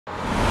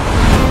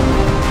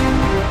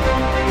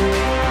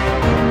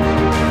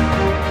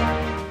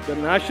The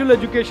national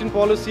education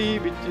policy,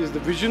 which is the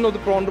vision of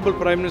the Honorable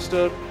Prime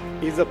Minister,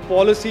 is a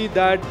policy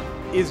that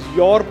is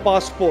your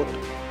passport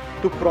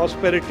to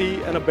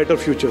prosperity and a better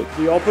future.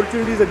 The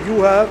opportunities that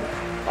you have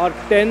are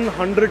 10,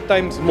 100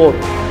 times more.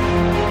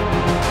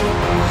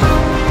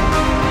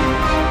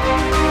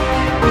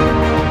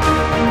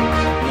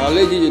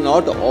 Knowledge is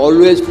not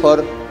always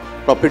for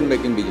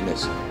profit-making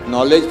business.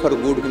 Knowledge for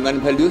good human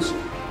values,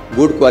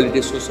 good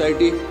quality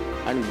society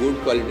and good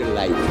quality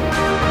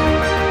life.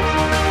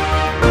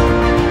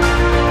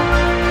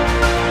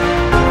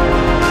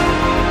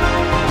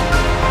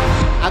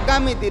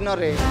 आगामी दिन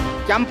रे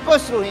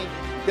campus रु ही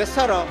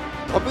देशर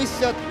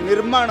भविष्य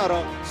निर्माणर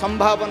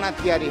संभावना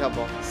तैयारी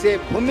हबो से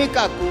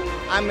भूमिका को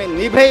आमे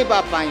निभैबा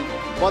पाई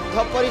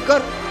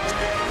बद्धपरिकर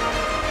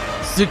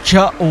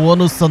शिक्षा और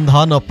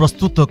अनुसंधान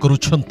प्रस्तुत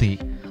करुछंती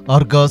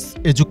अर्गस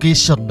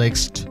एजुकेशन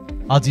नेक्स्ट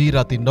आज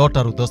राति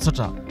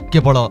 9:10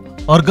 केवल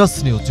अर्गस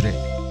न्यूज रे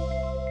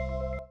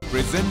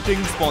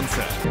प्रेजेंटिंग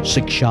स्पॉन्सर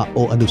शिक्षा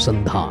और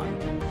अनुसंधान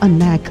a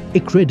NAC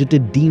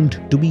accredited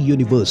deemed to be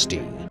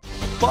university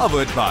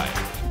powered by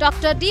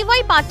Dr.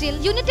 D.Y. Patil,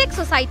 Unitech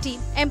Society,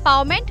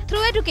 Empowerment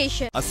through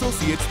Education.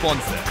 Associate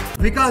sponsor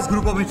Vikas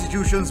Group of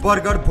Institutions,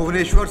 Bargarh,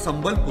 Bhubaneswar,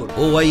 Sambalpur.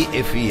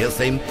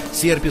 OIFESM,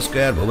 CRP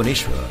Square,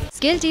 Bhubaneswar.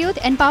 Skilled Youth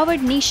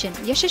Empowered Nation,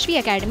 Yashashvi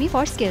Academy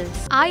for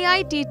Skills.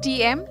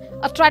 IITTM,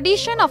 a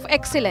tradition of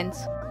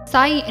excellence.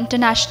 Sai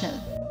International.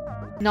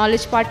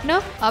 Knowledge Partner,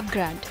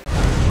 Upgrad.